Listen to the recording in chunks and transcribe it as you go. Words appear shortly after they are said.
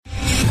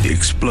The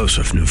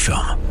explosive new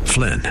film,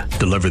 Flynn,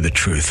 deliver the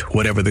truth,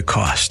 whatever the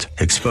cost,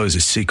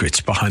 exposes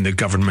secrets behind the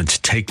government's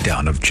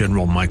takedown of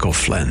General Michael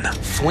Flynn.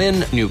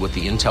 Flynn knew what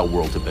the intel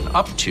world had been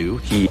up to.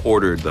 He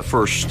ordered the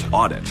first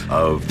audit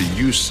of the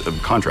use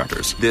of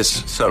contractors.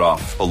 This set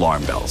off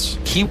alarm bells.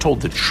 He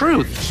told the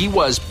truth. He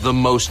was the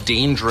most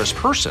dangerous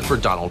person for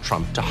Donald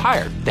Trump to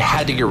hire. They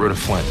had to get rid of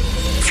Flynn.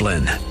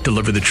 Flynn,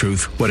 deliver the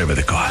truth, whatever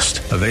the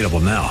cost. Available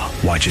now.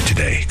 Watch it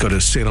today. Go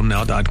to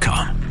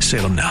salemnow.com.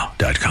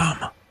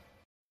 salemnow.com.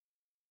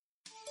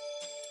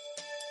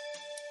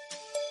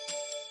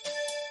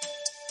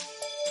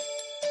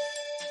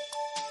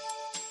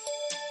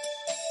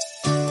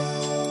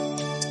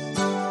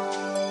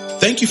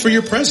 Thank you for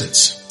your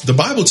presence. The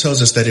Bible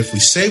tells us that if we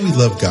say we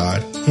love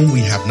God, whom we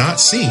have not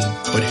seen,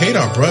 but hate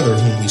our brother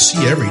whom we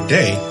see every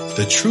day,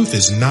 the truth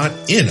is not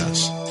in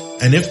us.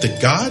 And if the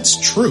God's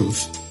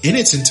truth in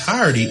its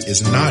entirety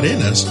is not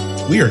in us,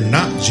 we are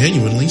not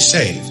genuinely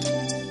saved.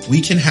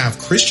 We can have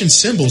Christian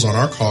symbols on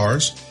our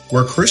cars,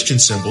 wear Christian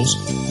symbols,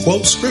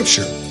 quote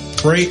scripture,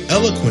 pray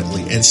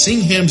eloquently, and sing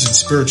hymns and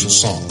spiritual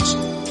songs.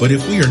 But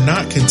if we are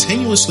not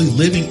continuously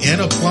living and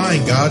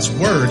applying God's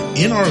word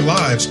in our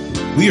lives,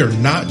 we are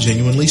not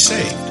genuinely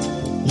saved.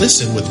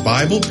 Listen with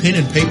Bible, pen,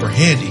 and paper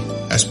handy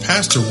as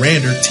Pastor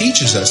Rander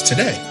teaches us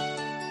today.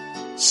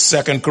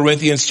 2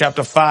 Corinthians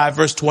chapter 5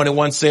 verse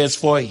 21 says,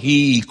 for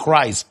he,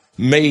 Christ,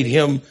 made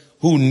him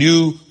who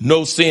knew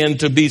no sin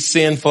to be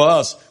sin for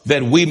us,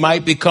 that we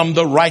might become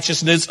the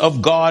righteousness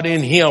of God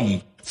in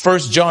him. 1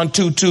 John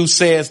 2:2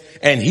 says,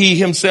 and he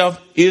himself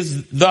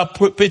is the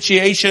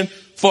propitiation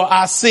for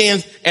our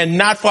sins, and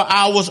not for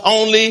ours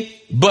only,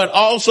 but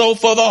also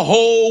for the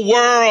whole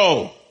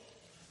world.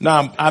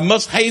 Now, I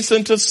must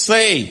hasten to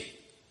say,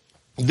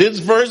 this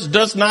verse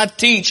does not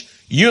teach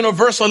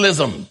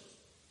universalism.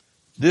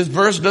 This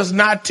verse does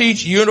not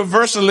teach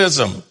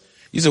universalism.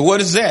 You say,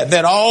 what is that?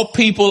 That all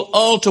people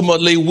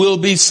ultimately will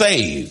be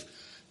saved.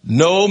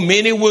 No,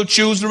 many will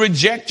choose to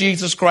reject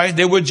Jesus Christ.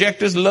 They reject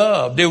his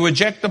love. They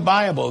reject the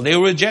Bible. They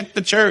reject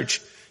the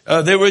church.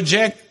 They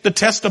reject the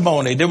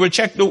testimony. They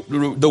reject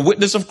the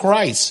witness of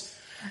Christ.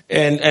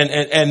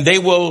 And they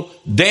will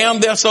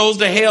damn their souls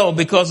to hell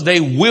because they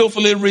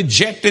willfully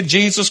rejected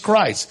Jesus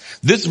Christ.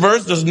 This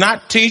verse does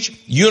not teach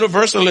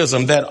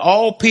universalism, that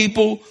all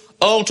people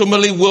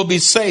ultimately will be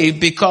saved,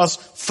 because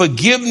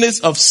forgiveness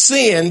of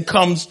sin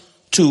comes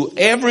to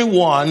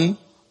everyone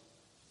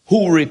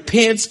who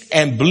repents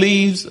and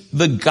believes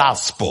the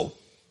gospel.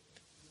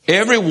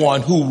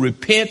 Everyone who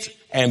repents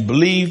and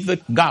believes the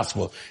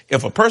gospel.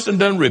 If a person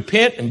doesn't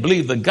repent and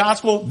believe the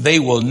gospel, they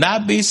will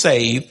not be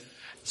saved.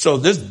 So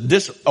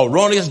this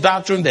erroneous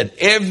doctrine that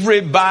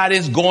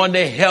everybody's going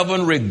to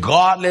heaven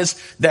regardless,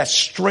 that's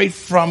straight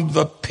from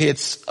the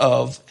pits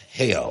of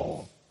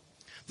hell.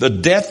 The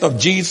death of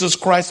Jesus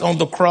Christ on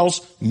the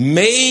cross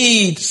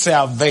made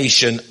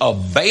salvation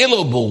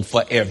available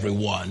for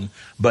everyone,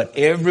 but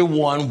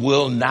everyone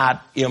will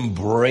not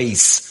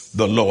embrace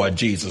the Lord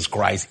Jesus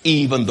Christ,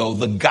 even though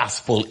the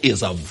gospel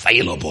is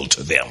available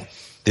to them.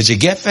 Did you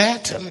get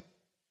that?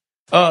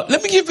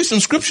 Let me give you some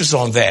scriptures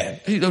on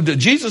that.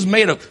 Jesus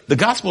made the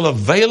gospel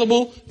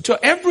available to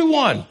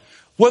everyone,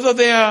 whether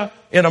they're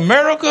in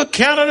America,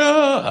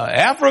 Canada,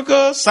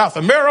 Africa, South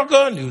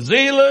America, New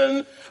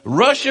Zealand,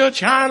 Russia,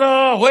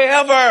 China,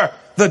 wherever.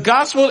 The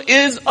gospel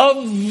is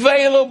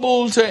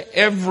available to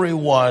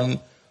everyone,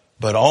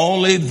 but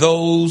only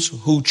those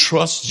who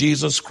trust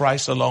Jesus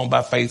Christ alone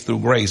by faith through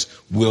grace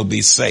will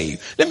be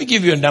saved. Let me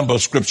give you a number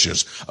of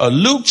scriptures.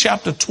 Luke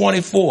chapter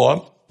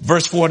 24,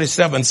 verse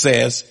 47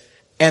 says,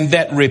 and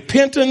that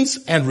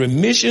repentance and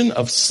remission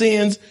of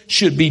sins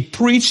should be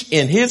preached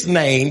in his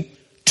name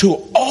to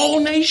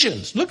all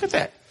nations. Look at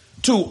that.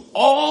 To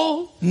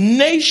all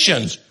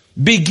nations,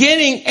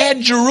 beginning at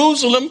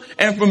Jerusalem,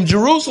 and from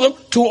Jerusalem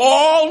to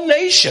all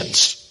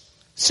nations.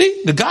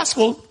 See, the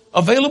gospel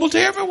available to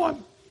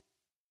everyone.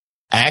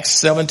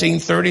 Acts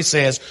 17:30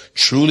 says,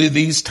 truly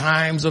these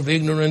times of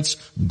ignorance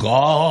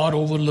God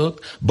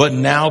overlooked, but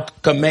now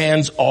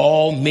commands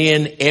all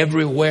men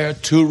everywhere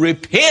to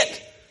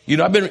repent. You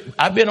know,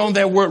 I've been on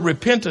that word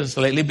repentance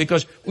lately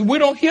because we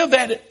don't hear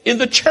that in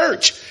the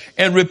church.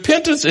 And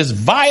repentance is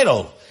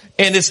vital.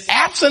 And it's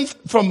absent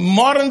from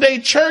modern day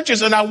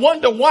churches. And I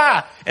wonder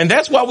why. And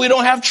that's why we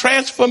don't have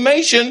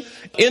transformation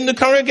in the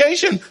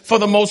congregation for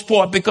the most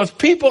part, because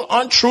people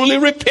aren't truly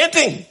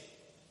repenting.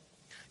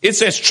 It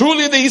says,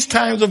 truly these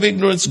times of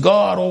ignorance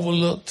God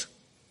overlooked,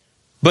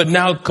 but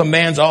now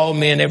commands all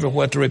men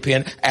everywhere to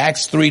repent.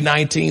 Acts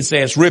 3:19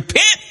 says,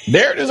 repent.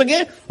 There it is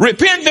again.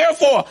 Repent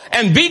therefore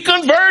and be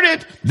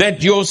converted,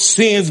 that your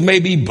sins may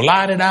be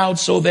blotted out,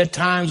 so that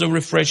times of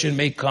refreshing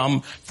may come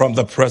from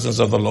the presence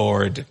of the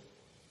Lord.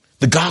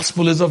 The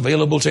gospel is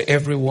available to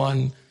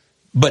everyone,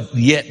 but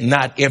yet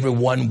not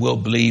everyone will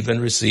believe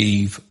and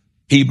receive.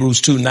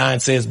 Hebrews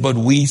 2:9 says, but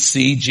we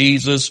see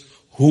Jesus,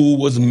 who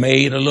was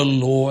made a little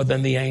lower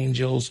than the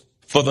angels,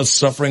 for the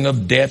suffering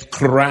of death,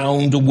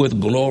 crowned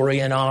with glory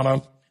and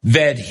honor,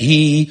 that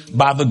he,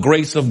 by the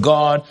grace of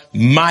God,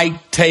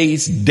 might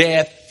taste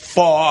death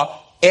for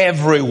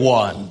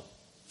everyone.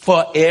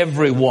 for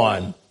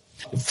everyone.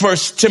 1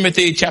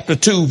 Timothy chapter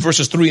 2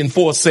 verses 3 and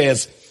 4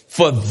 says,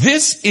 for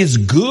this is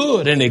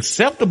good and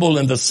acceptable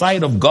in the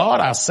sight of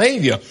God our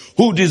Savior,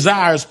 who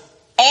desires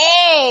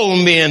all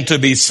men to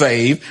be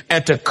saved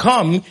and to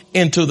come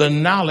into the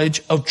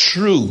knowledge of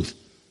truth.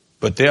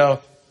 But there are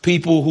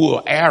people who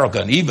are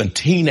arrogant, even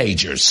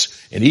teenagers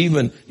and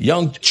even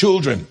young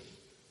children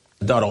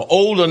that are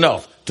old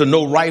enough to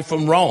know right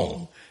from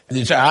wrong.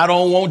 They say, I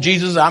don't want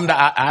Jesus.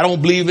 I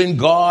don't believe in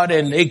God,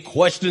 and they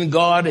question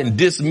God and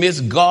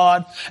dismiss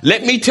God.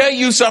 Let me tell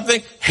you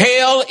something.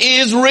 Hell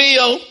is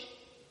real.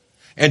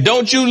 And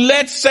don't you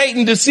let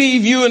Satan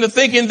deceive you into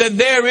thinking that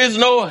there is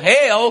no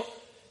hell.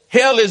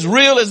 Hell is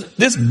real as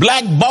this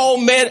black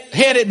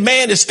bald-headed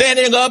man is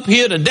standing up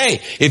here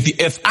today.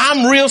 If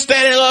I'm real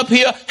standing up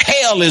here,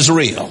 hell is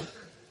real.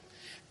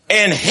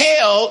 And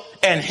hell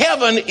and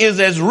heaven is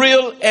as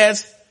real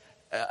as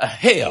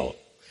hell.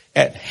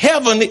 And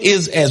heaven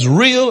is as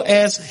real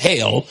as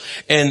hell.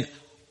 And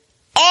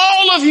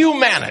all of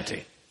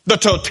humanity, the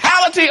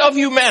totality of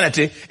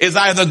humanity, is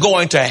either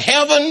going to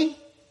heaven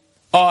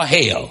or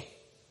hell.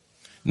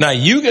 Now,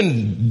 you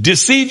can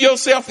deceive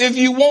yourself if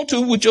you want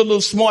to with your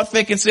little smart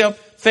thinking self,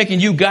 thinking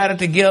you got it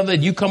together,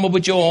 and you come up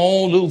with your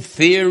own little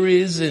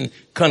theories and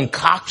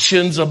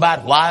concoctions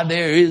about why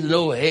there is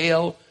no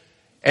hell,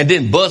 and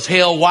then bust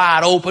hell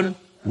wide open.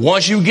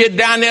 Once you get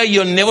down there,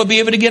 you'll never be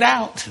able to get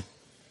out.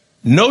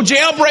 No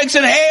jailbreaks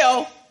in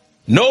hell.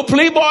 No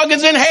plea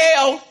bargains in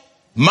hell.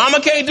 Mama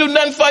can't do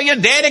nothing for you.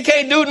 Daddy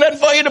can't do nothing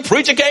for you. The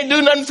preacher can't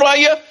do nothing for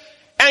you.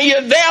 And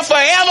you're there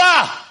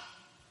forever.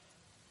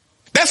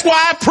 That's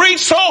why I preach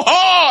so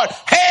hard.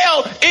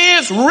 Hell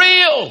is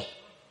real.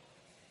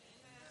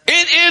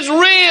 It is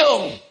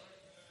real.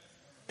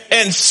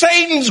 And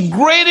Satan's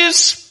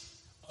greatest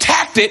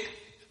tactic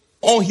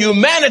on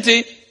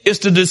humanity is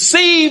to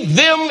deceive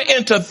them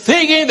into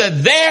thinking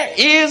that there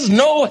is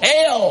no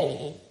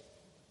hell.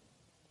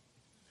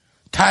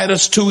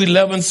 Titus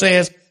 2:11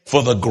 says,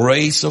 for the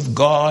grace of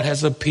God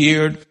has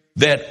appeared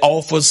that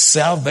offers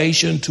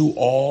salvation to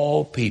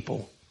all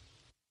people.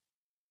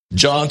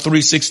 John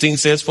 3:16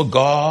 says, for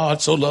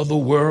God so loved the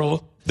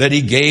world that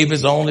he gave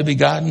his only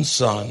begotten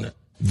son,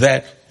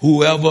 that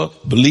whoever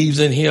believes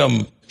in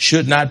him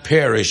should not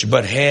perish,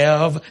 but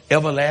have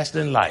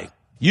everlasting life.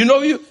 You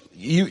know,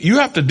 you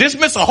have to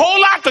dismiss a whole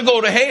lot to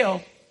go to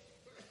hell.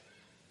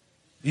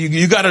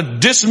 You got to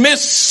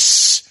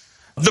dismiss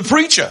the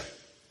preacher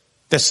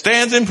that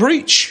stands and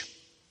preach.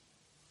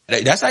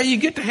 That's how you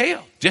get to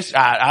hell.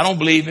 I don't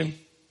believe him.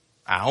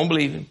 I don't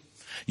believe him.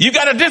 You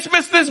got to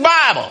dismiss this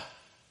Bible.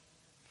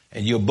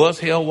 And you'll bust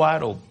hell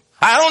wide open.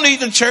 I don't need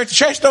the church. The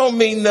church don't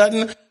mean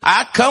nothing.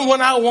 I come when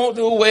I want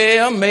to.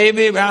 Well,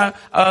 maybe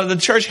the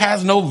church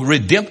has no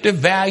redemptive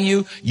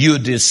value. You're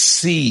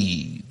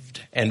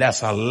deceived. And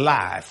that's a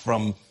lie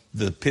from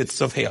the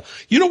pits of hell.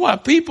 You know why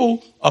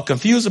people are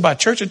confused about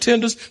church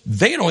attendance?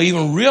 They don't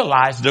even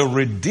realize the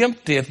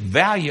redemptive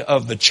value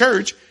of the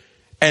church.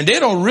 And they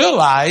don't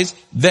realize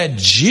that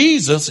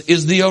Jesus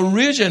is the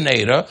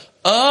originator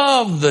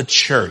of the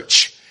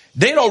church.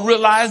 They don't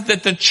realize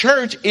that the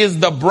church is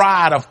the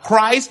bride of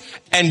Christ,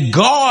 and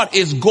God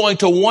is going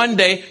to one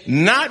day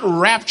not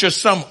rapture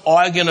some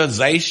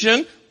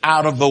organization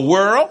out of the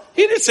world.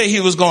 He didn't say he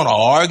was going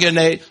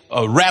to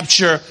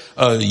rapture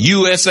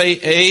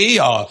USAA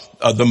or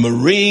the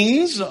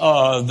Marines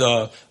or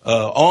the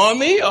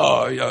Army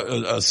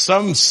or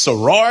some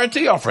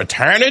sorority or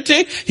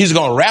fraternity. He's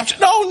going to rapture.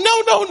 No.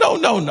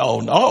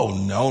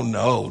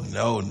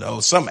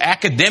 Some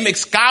academic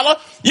scholar.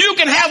 You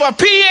can have a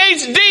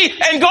PhD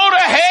and go to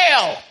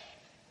hell.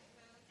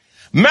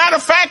 Matter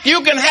of fact,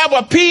 you can have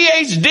a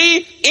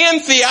PhD in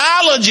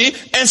theology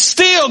and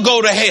still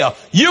go to hell.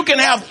 You can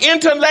have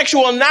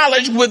intellectual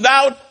knowledge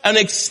without an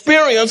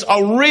experience,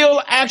 a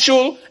real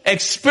actual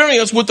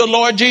experience with the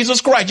Lord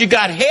Jesus Christ. You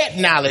got head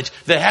knowledge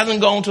that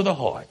hasn't gone to the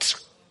heart.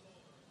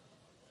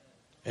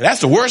 And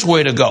that's the worst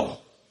way to go.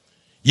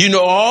 You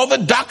know all the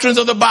doctrines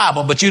of the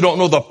Bible, but you don't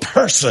know the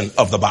person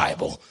of the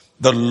Bible,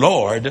 the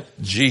Lord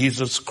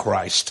Jesus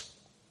Christ.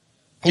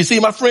 You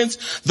see, my friends,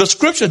 the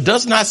scripture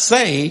does not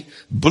say,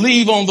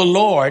 believe on the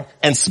Lord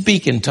and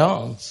speak in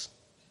tongues.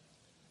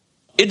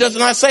 It does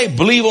not say,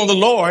 believe on the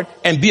Lord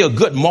and be a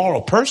good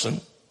moral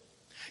person.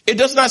 It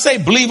does not say,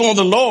 believe on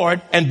the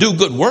Lord and do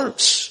good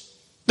works.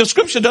 The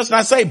scripture does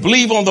not say,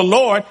 believe on the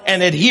Lord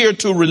and adhere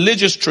to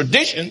religious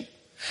tradition.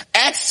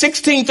 Acts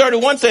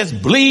 16:31 says,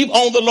 believe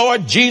on the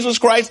Lord Jesus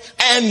Christ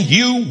and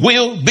you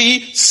will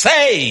be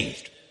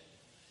saved.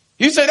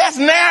 You say, that's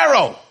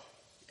narrow.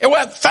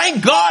 Well,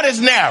 thank God it's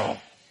narrow.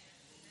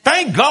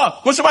 Thank God.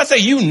 When somebody say,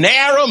 you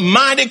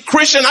narrow-minded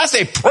Christian, I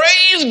say,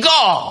 praise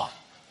God.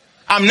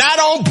 I'm not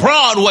on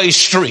Broadway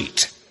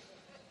Street.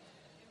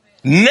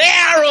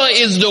 Narrow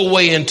is the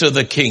way into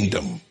the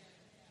kingdom.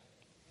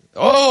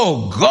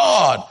 Oh,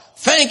 God,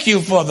 thank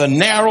you for the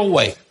narrow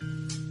way.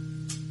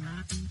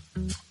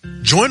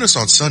 Join us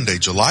on Sunday,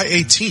 July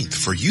 18th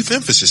for Youth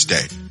Emphasis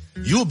Day.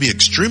 You will be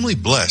extremely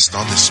blessed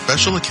on this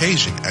special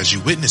occasion as you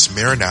witness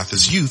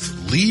Maranatha's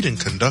youth lead and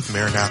conduct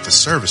Maranatha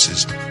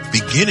services,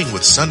 beginning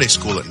with Sunday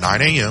school at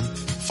 9 a.m.,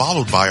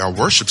 followed by our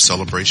worship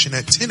celebration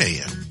at 10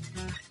 a.m.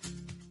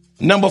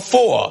 Number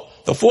 4,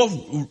 the fourth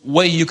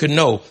way you can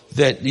know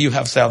that you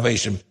have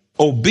salvation.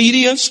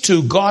 Obedience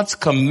to God's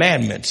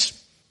commandments.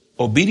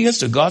 Obedience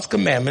to God's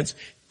commandments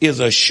is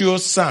a sure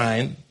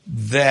sign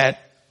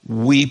that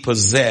we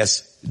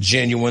possess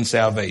genuine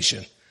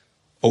salvation.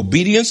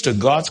 Obedience to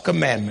God's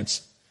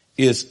commandments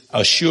is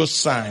a sure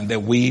sign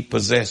that we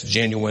possess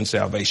genuine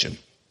salvation.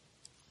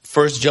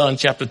 1 John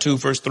chapter 2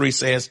 verse 3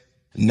 says,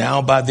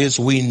 "Now by this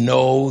we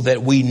know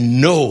that we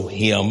know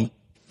him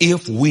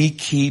if we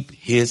keep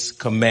his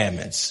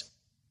commandments."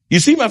 You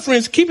see, my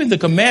friends, keeping the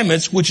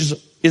commandments, which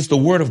is the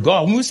word of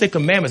God. When we say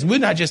commandments, we're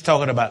not just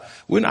talking about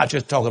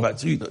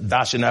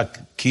thou shalt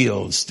not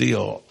kill,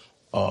 steal,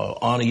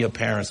 honor your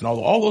parents, and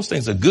all those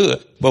things are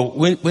good. But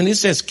when it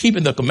says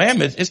keeping the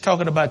commandments, it's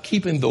talking about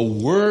keeping the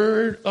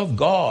word of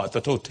God, the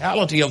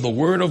totality of the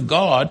word of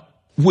God,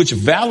 which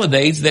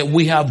validates that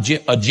we have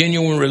a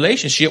genuine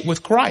relationship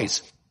with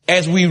Christ.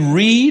 As we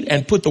read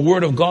and put the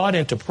word of God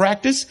into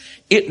practice,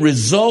 it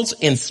results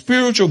in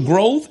spiritual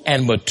growth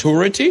and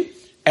maturity.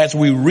 As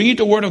we read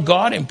the word of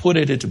God and put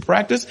it into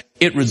practice,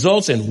 it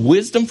results in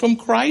wisdom from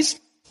Christ.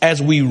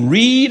 As we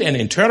read and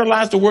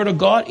internalize the word of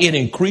God, it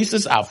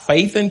increases our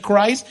faith in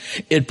Christ.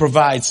 It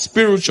provides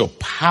spiritual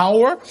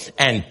power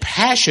and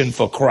passion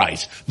for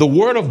Christ. The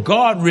word of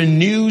God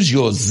renews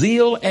your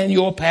zeal and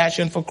your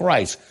passion for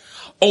Christ.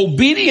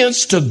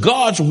 Obedience to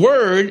God's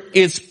word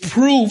is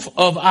proof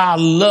of our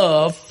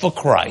love for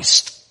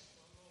Christ.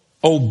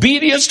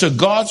 Obedience to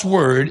God's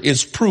word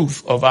is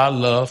proof of our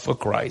love for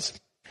Christ.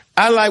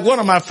 One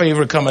of my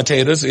favorite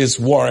commentators is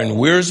Warren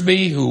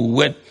Wiersbe, who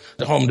went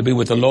home to be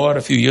with the Lord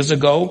a few years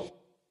ago.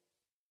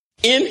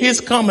 In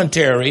his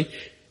commentary,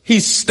 he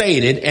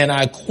stated, and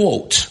I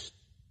quote,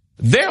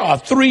 "There are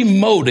 3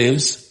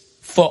 motives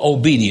for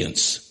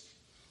obedience.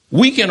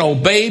 We can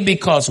obey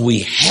because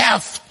we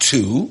have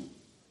to,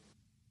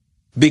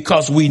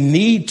 because we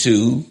need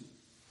to,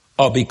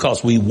 or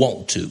because we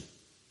want to.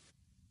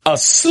 A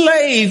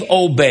slave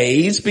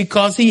obeys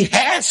because he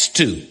has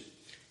to.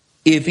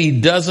 If he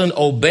doesn't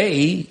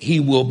obey, he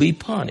will be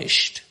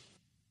punished.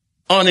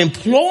 An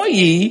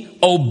employee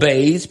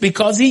obeys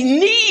because he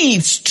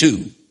needs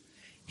to.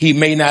 He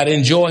may not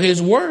enjoy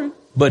his work,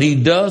 but he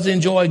does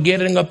enjoy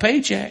getting a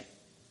paycheck.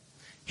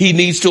 He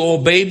needs to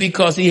obey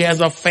because he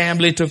has a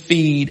family to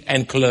feed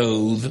and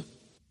clothe.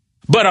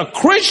 But a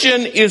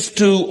Christian is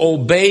to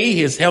obey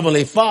his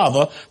heavenly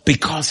Father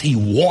because he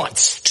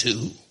wants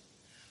to.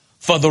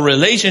 For the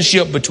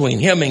relationship between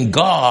him and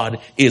God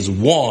is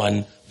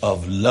one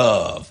of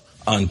love."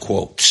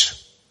 Unquote.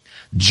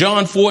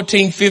 John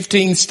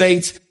 14:15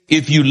 states,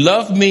 "If you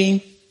love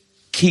me,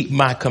 keep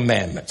my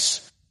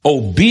commandments."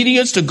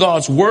 Obedience to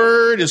God's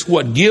word is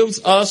what gives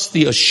us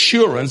the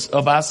assurance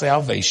of our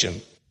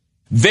salvation.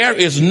 There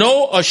is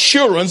no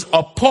assurance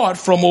apart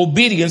from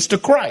obedience to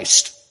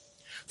Christ.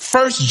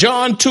 1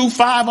 John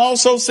 2:5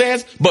 also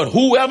says, "But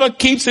whoever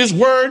keeps his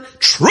word,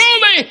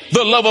 truly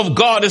the love of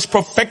God is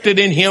perfected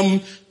in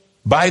him.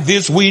 By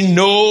this we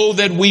know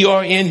that we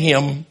are in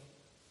him."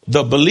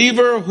 The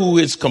believer who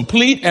is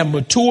complete and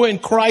mature in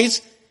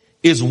Christ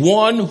is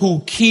one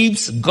who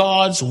keeps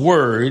God's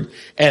word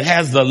and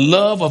has the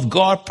love of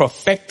God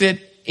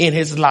perfected in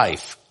his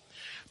life.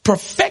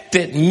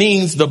 Perfected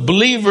means the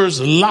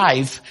believer's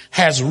life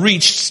has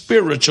reached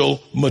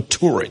spiritual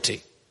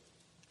maturity.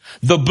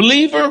 The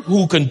believer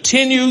who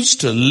continues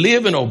to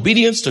live in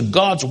obedience to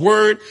God's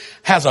word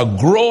has a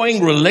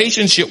growing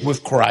relationship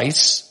with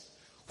Christ.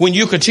 When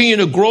you continue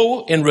to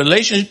grow in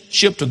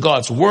relationship to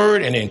God's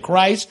word and in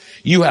Christ,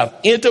 you have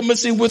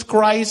intimacy with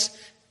Christ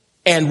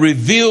and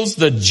reveals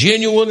the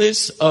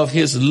genuineness of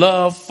his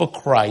love for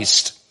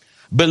Christ.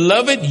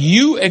 Beloved,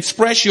 you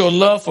express your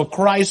love for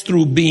Christ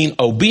through being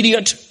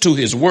obedient to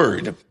his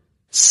word.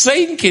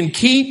 Satan can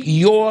keep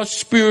your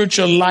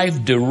spiritual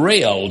life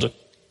derailed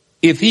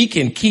if he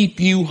can keep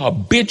you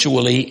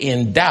habitually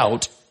in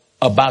doubt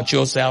about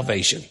your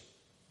salvation,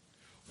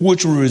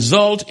 which will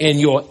result in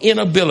your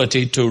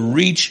inability to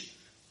reach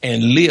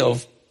and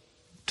live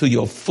to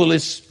your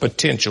fullest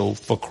potential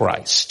for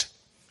Christ.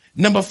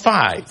 Number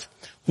 5,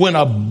 when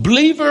a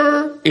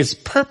believer is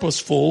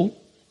purposeful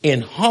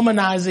in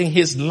harmonizing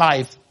his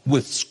life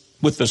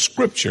with the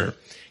scripture,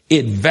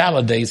 it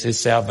validates his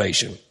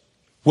salvation.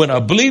 When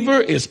a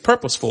believer is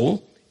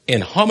purposeful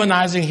in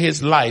harmonizing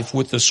his life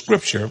with the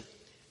scripture,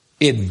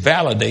 it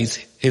validates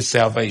his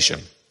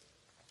salvation.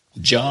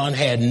 John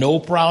had no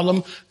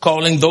problem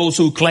calling those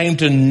who claim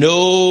to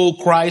know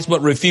Christ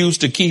but refuse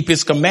to keep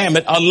his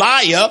commandment a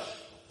liar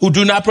who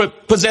do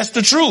not possess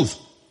the truth.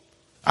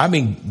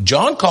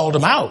 John called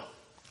him out.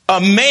 A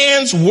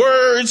man's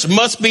words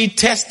must be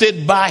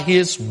tested by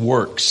his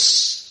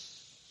works.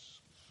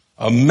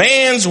 A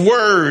man's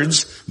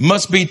words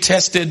must be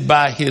tested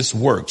by his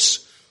works.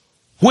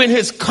 When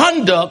his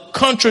conduct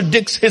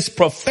contradicts his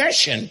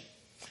profession,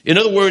 In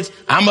other words,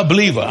 I'm a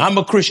believer, I'm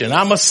a Christian,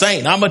 I'm a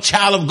saint, I'm a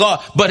child of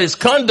God, but his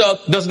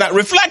conduct does not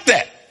reflect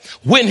that.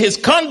 When his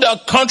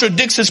conduct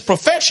contradicts his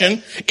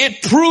profession,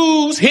 it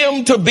proves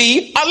him to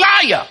be a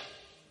liar.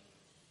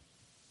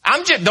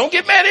 Don't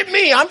get mad at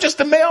me. I'm just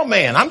a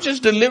mailman. I'm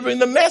just delivering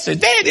the message.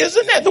 That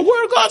isn't that. The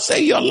word of God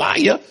says you're a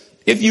liar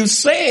if you're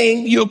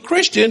saying you're a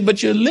Christian,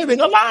 but you're living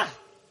a lie.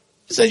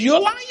 It says you're a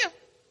liar.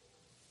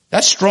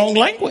 That's strong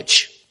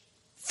language.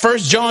 1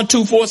 John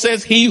 2:4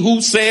 says, he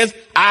who says,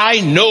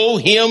 I know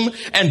him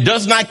and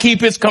does not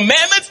keep his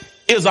commandments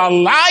is a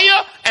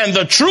liar, and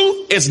the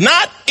truth is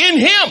not in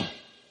him.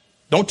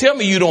 Don't tell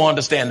me you don't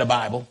understand the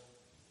Bible.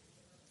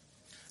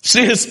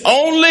 Since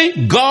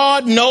only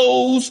God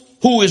knows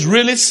who is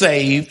really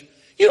saved.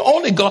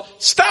 Only God.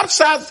 Stop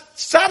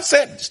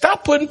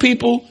putting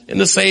people in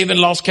the saved and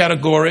lost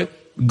category.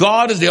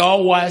 God is the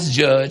all-wise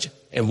judge,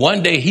 and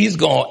one day he's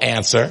going to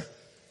answer,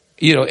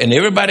 and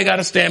everybody got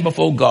to stand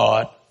before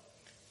God.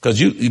 Because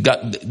you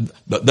got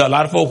there are a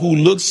lot of folk who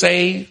look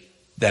saved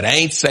that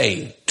ain't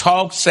saved.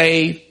 Talk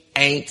saved,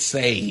 ain't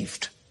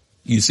saved.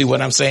 You see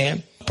what I'm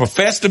saying?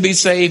 Profess to be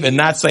saved and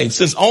not saved.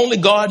 Since only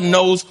God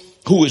knows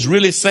who is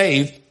really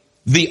saved,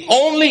 the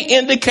only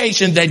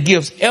indication that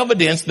gives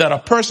evidence that a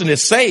person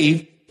is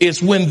saved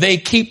is when they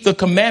keep the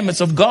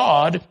commandments of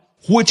God,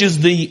 which is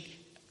the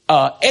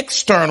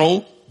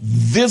external,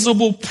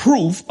 visible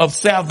proof of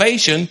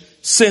salvation,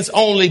 since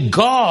only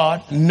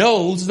God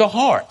knows the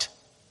heart.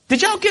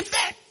 Did y'all get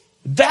that?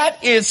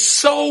 That is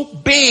so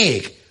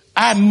big.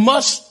 I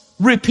must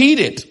repeat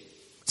it.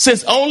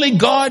 Since only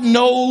God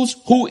knows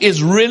who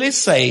is really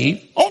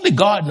saved, only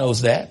God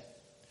knows that.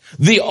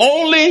 The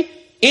only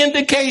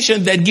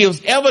indication that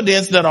gives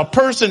evidence that a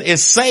person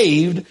is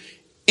saved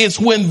is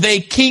when they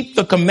keep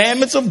the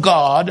commandments of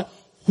God,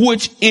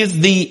 which is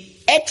the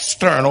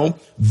external,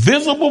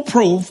 visible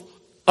proof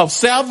of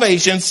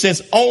salvation,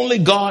 since only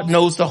God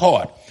knows the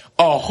heart.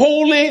 A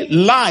holy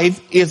life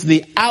is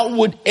the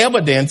outward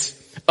evidence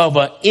of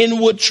an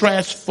inward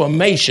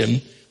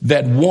transformation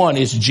that one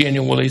is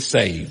genuinely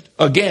saved.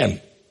 Again,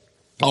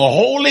 a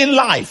holy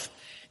life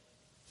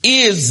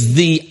is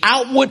the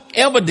outward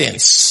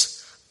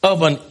evidence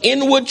of an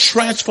inward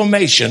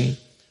transformation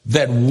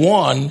that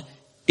one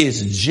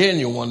is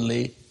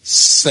genuinely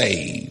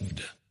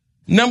saved.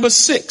 Number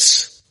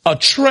 6, a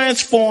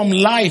transformed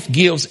life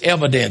gives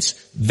evidence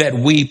that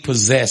we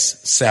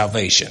possess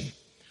salvation.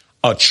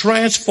 A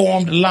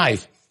transformed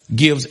life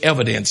gives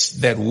evidence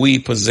that we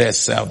possess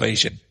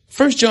salvation.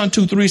 1 John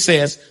 2:3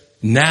 says,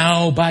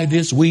 now by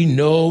this we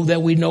know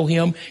that we know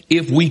him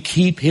if we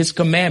keep his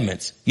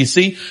commandments. You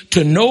see,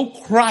 to know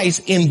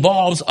Christ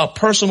involves a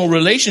personal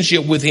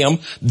relationship with him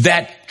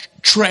that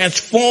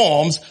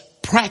transforms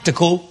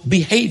practical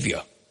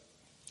behavior.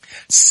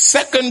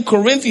 2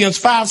 Corinthians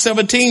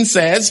 5:17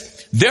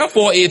 says,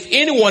 therefore, if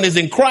anyone is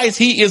in Christ,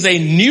 he is a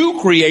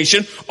new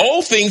creation.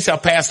 Old things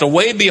have passed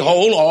away.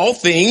 Behold, all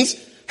things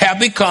have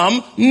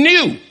become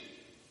new.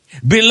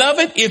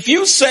 Beloved, if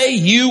you say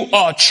you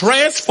are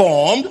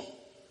transformed,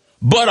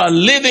 but are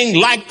living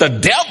like the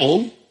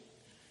devil,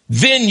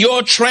 then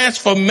your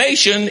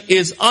transformation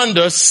is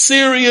under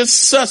serious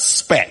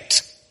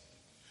suspect.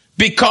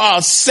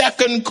 Because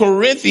 2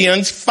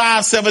 Corinthians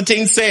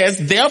 5:17 says,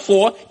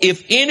 therefore,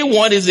 if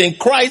anyone is in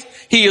Christ,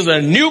 he is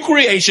a new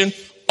creation.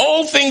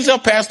 Old things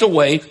have passed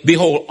away.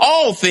 Behold,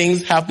 all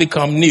things have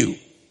become new.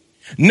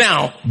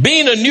 Now,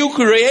 being a new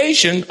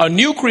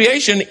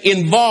creation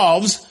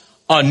involves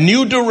a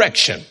new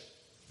direction.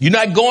 You're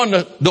not going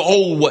the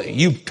old way.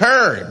 You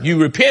turn,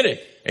 you repented,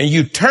 and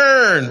you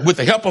turn with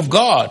the help of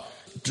God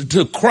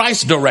to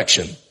Christ's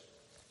direction.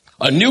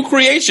 A new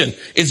creation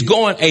is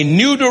going a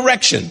new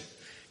direction.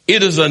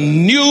 It is a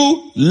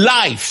new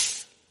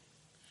life.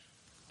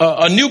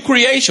 A new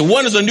creation.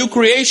 One is a new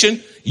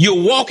creation.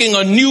 You're walking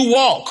a new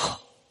walk.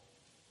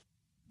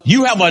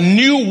 You have a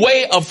new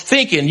way of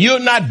thinking. You're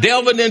not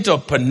delving into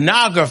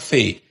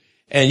pornography,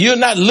 and you're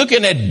not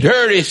looking at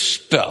dirty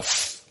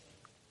stuff.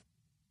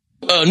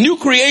 A new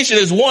creation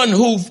is one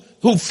who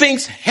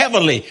thinks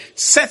heavenly,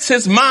 sets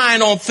his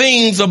mind on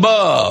things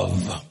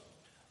above.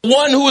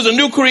 One who is a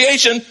new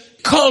creation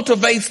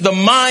cultivates the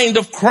mind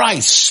of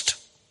Christ.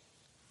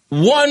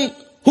 One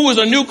who is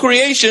a new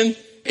creation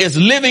is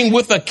living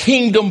with a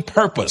kingdom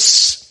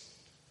purpose.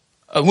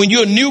 When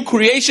you're a new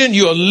creation,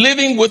 you're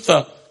living with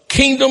a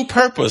kingdom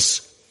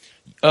purpose.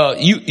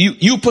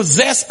 You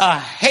possess a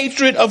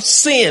hatred of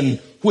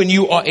sin when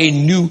you are a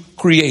new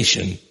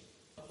creation.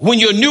 When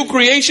you're a new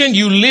creation,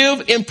 you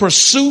live in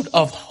pursuit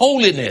of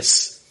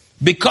holiness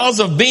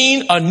because of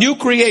being a new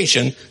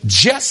creation,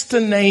 just to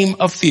name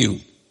a few.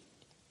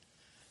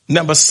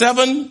 Number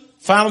 7,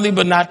 finally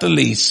but not the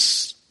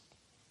least,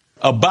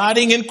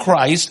 abiding in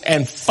Christ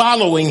and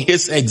following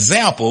his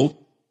example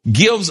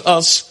gives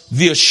us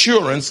the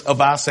assurance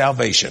of our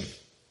salvation.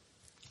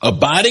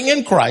 Abiding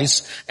in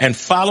Christ and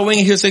following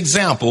his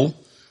example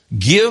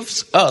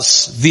gives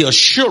us the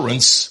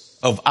assurance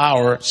of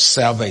our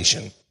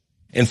salvation.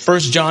 In 1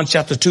 John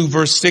chapter 2,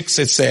 verse 6,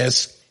 it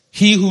says,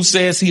 he who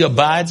says he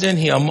abides in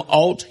him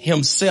ought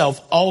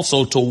himself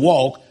also to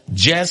walk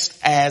just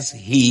as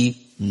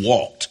he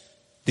walked.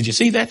 Did you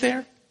see that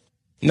there?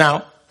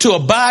 Now, to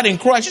abide in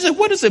Christ, you say,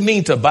 what does it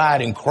mean to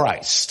abide in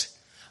Christ?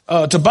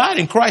 To abide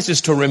in Christ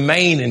is to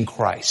remain in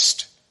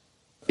Christ.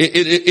 It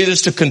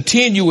is to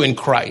continue in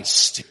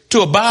Christ.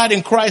 To abide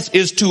in Christ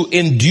is to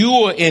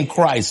endure in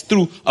Christ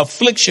through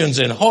afflictions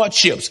and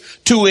hardships,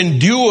 to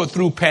endure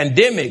through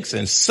pandemics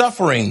and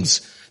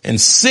sufferings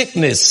and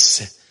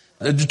sickness,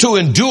 to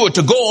endure,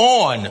 to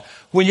go on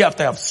when you have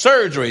to have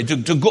surgery,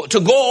 to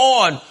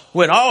go on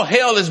when all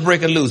hell is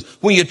breaking loose,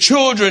 when your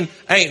children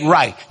ain't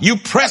right. You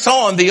press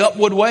on the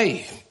upward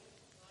way.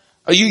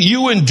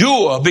 You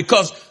endure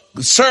because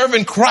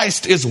serving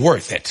Christ is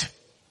worth it.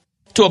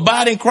 To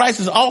abide in Christ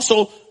is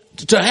also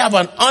to have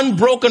an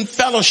unbroken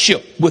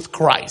fellowship with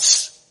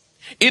Christ.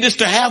 It is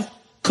to have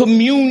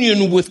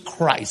communion with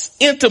Christ,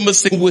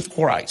 intimacy with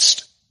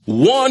Christ.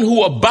 One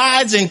who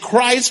abides in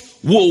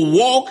Christ will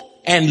walk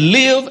and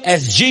live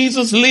as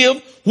Jesus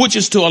lived, which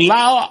is to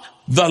allow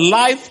the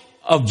life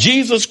of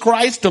Jesus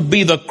Christ to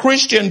be the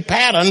Christian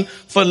pattern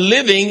for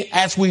living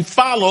as we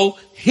follow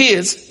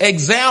his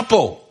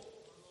example.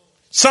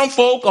 Some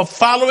folk are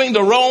following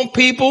the wrong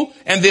people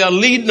and they are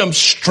leading them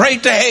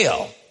straight to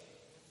hell.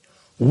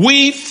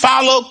 We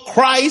follow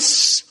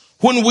Christ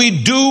when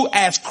we do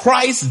as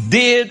Christ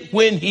did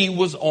when he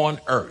was on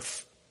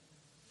earth.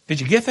 Did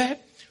you get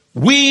that?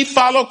 We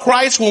follow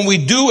Christ when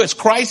we do as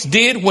Christ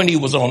did when he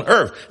was on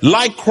earth.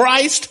 Like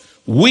Christ,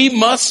 we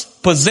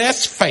must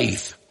possess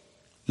faith.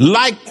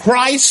 Like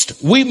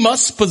Christ, we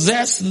must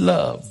possess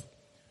love.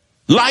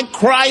 Like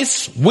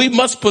Christ, we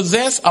must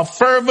possess a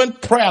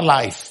fervent prayer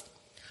life.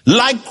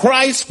 Like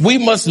Christ, we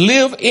must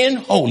live in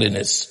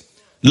holiness.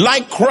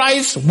 Like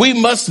Christ, we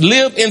must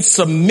live in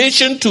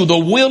submission to the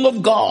will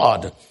of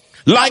God.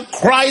 Like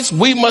Christ,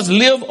 we must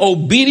live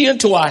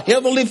obedient to our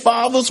Heavenly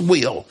Father's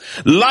will.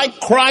 Like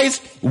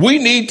Christ, we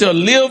need to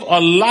live a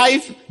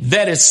life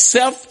that is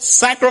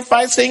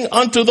self-sacrificing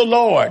unto the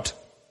Lord.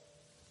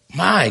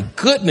 My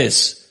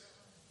goodness,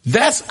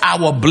 that's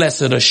our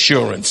blessed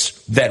assurance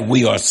that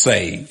we are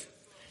saved.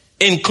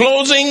 In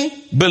closing,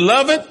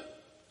 beloved,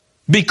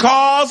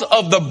 because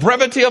of the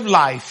brevity of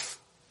life,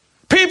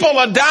 people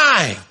are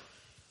dying.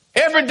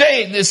 Every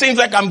day, it seems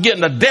like I'm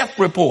getting a death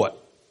report,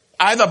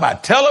 either by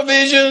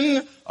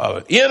television,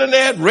 or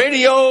internet,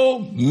 radio,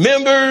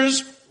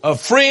 members, of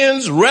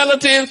friends,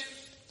 relatives.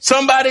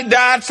 Somebody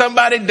died,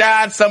 somebody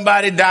died,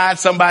 somebody died,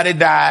 somebody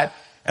died.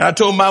 And I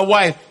told my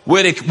wife,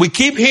 we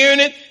keep hearing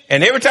it,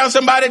 and every time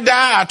somebody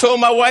died, I told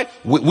my wife,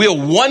 we're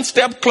one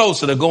step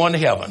closer to going to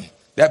heaven.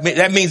 That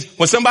means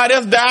when somebody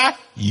else died,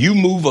 you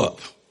move up.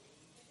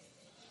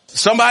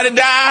 Somebody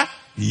died,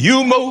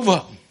 you move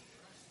up.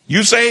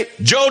 You say,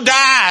 Joe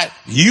died,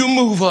 you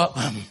move up.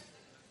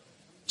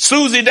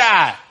 Susie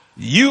died,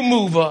 you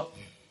move up.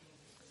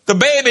 The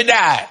baby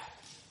died,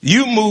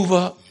 you move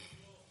up.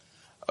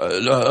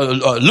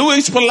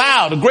 Luis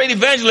Palau, the great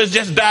evangelist,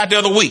 just died the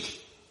other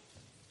week.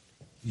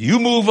 You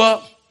move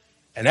up.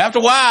 And after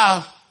a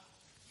while,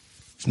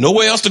 there's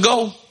nowhere else to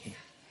go.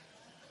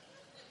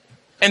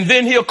 And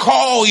then he'll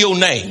call your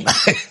name.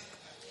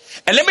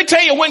 And let me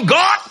tell you, when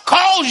God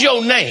calls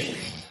your name,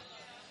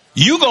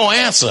 you gonna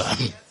answer.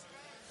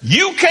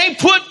 You can't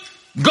put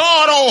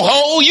God on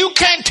hold. You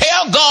can't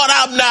tell God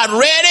I'm not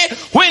ready.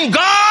 When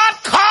God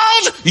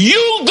calls,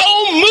 you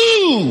gonna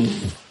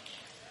move.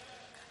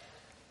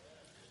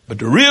 But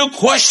the real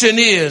question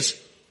is,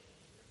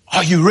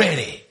 are you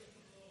ready?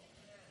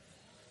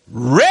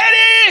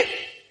 Ready,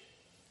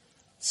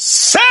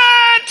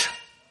 set,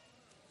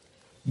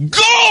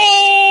 go!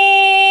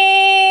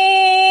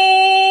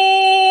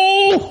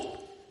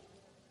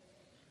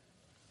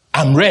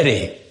 I'm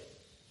ready.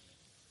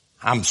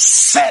 I'm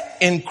set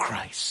in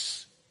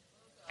Christ.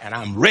 And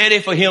I'm ready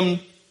for him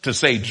to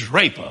say,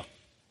 Draper,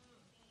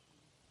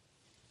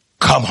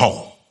 come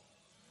home.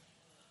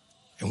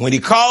 And when he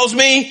calls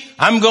me,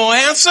 I'm going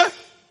to answer.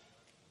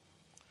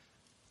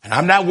 And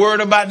I'm not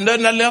worried about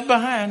nothing I left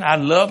behind. I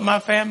love my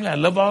family. I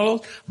love all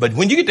those. But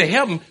when you get to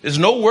heaven, there's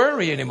no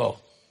worry anymore.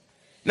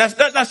 Now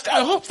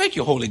thank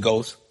you, Holy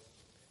Ghost.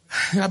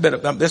 I better,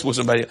 that's what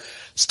somebody else.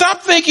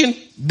 Stop thinking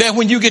that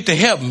when you get to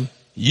heaven,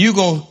 you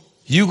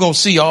gonna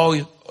see all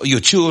your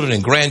children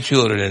and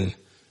grandchildren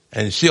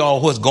and see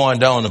all what's going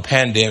down in the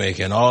pandemic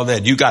and all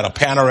that. You got a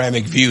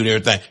panoramic view and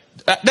everything.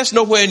 That's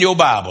nowhere in your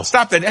Bible.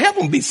 Stop that.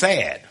 Heaven be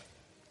sad.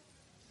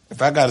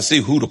 If I got to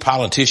see who the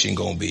politician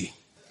gonna be,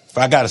 if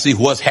I got to see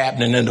what's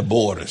happening in the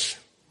borders,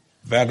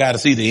 if I got to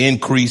see the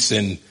increase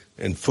in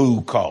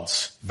food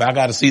costs, if I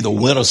got to see the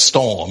winter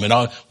storm and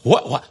all, why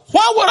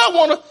would I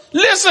want to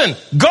listen?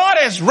 God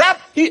has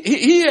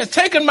he has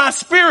taken my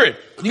spirit.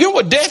 You know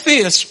what death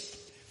is?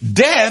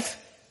 Death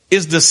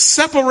is the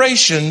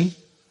separation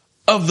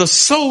of the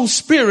soul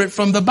spirit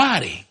from the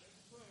body.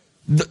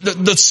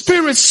 The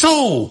spirit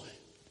soul.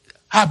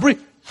 I breathe.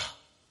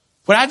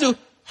 What I do,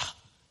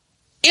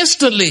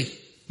 instantly,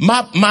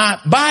 my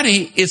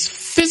body is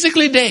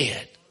physically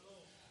dead.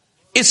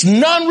 It's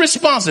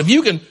non-responsive.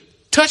 You can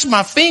touch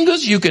my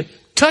fingers. You can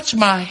touch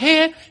my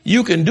head.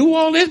 You can do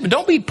all this, but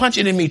don't be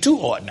punching in me too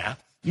hard now.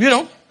 You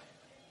know,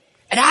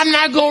 And I'm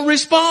not going to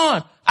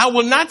respond. I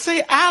will not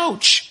say,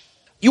 ouch.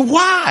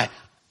 Why?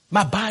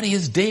 My body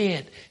is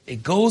dead.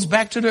 It goes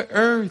back to the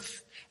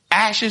earth,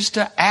 ashes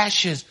to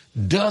ashes,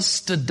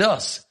 dust to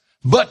dust.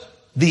 But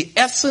the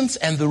essence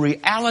and the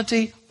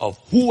reality of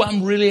who I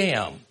really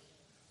am,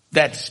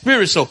 that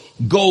spiritual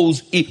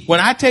goes, when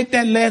I take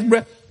that last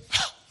breath,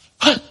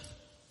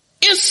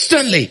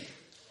 instantly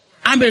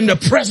I'm in the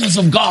presence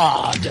of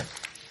God.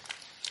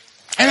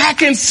 And I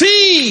can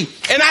see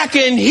and I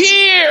can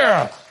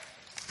hear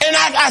and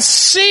I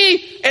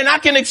see and I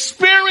can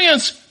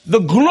experience the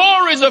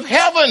glories of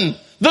heaven,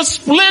 the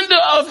splendor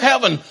of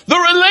heaven, the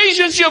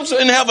relationships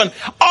in heaven,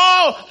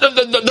 all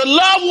the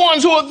loved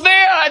ones who are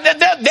there.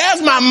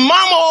 There's my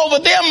mama over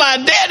there, my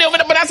daddy over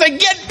there. But I say,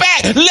 get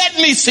back. Let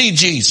me see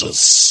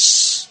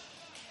Jesus.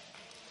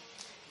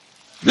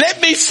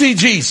 Let me see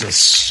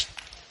Jesus.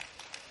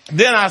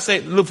 Then I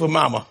say, look for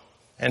mama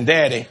and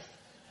daddy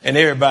and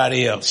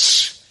everybody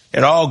else.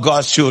 And all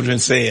God's children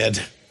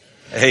said,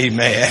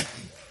 amen.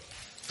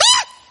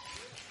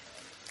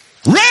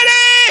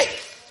 Ready,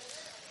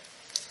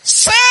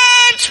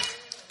 set,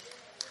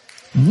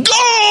 go!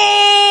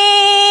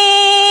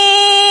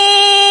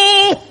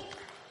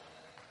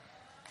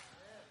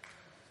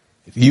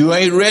 If you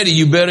ain't ready,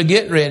 you better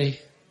get ready.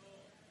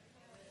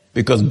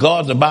 Because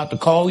God's about to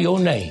call your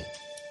name.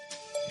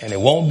 And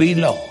it won't be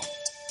long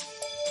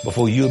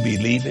before you'll be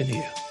leaving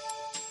here.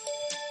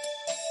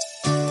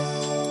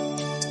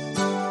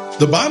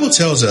 The Bible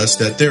tells us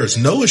that there is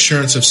no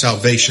assurance of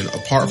salvation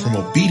apart from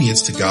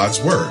obedience to God's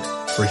word,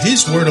 for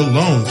his word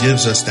alone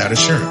gives us that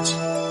assurance.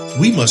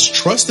 We must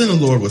trust in the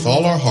Lord with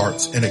all our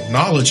hearts and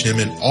acknowledge him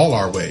in all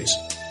our ways.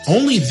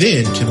 Only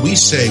then can we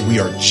say we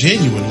are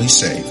genuinely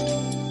saved.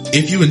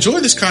 If you enjoy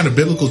this kind of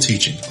biblical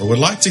teaching or would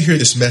like to hear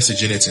this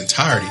message in its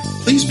entirety,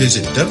 please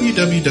visit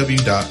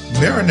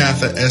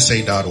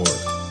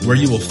www.maranathasa.org, where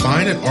you will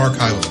find an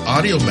archive of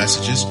audio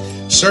messages,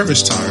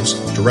 service times,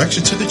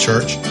 direction to the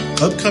church,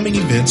 upcoming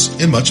events,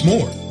 and much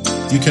more.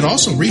 You can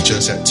also reach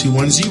us at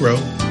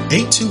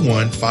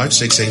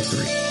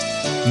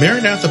 210-821-5683.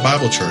 Maranatha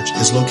Bible Church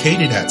is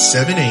located at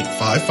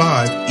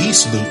 7855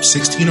 East Loop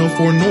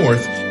 1604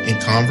 North in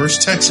Converse,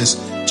 Texas,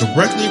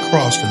 directly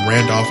across from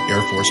Randolph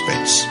Air Force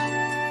Base.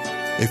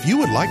 If you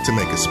would like to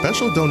make a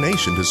special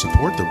donation to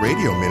support the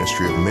radio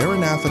ministry of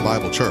Maranatha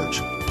Bible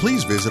Church,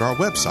 please visit our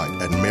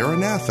website at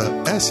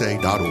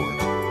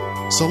maranathasa.org.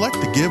 Select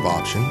the Give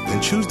option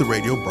and choose the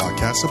Radio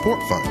Broadcast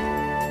Support Fund.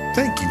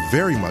 Thank you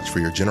very much for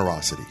your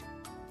generosity.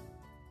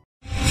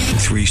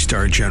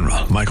 3-star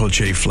General Michael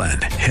J.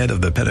 Flynn, head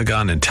of the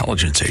Pentagon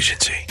Intelligence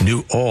Agency,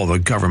 knew all the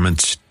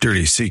government's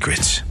dirty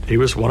secrets. He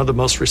was one of the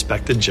most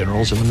respected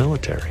generals in the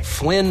military.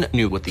 Flynn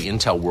knew what the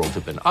intel world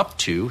had been up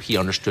to. He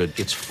understood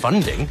its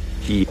funding.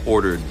 He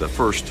ordered the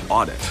first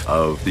audit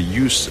of the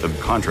use of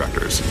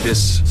contractors.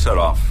 This set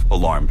off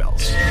alarm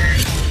bells.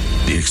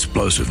 The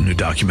explosive new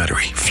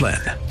documentary, Flynn,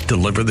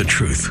 Deliver the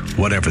Truth,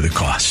 Whatever the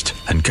Cost,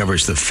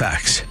 uncovers the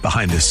facts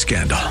behind this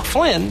scandal.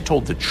 Flynn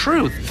told the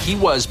truth. He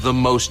was the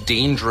most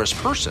dangerous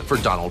person for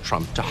Donald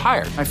Trump to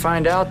hire. I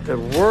find out the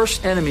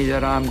worst enemy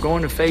that I'm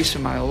going to face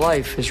in my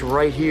life is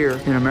right here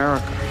in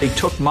America. They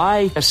took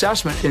my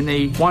assessment and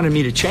they wanted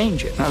me to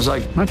change it. And I was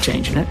like, I'm not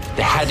changing it.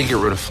 They had to get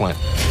rid of Flynn.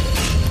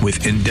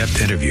 With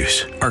in-depth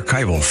interviews,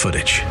 archival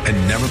footage, and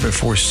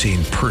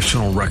never-before-seen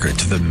personal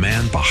records of the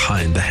man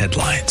behind the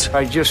headlines.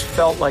 I just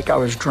felt like I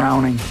was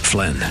drowning.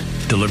 Flynn,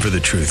 Deliver the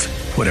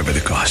Truth, Whatever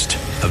the Cost.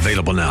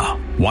 Available now.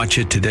 Watch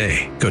it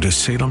today. Go to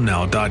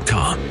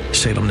salemnow.com.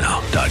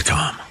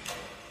 salemnow.com.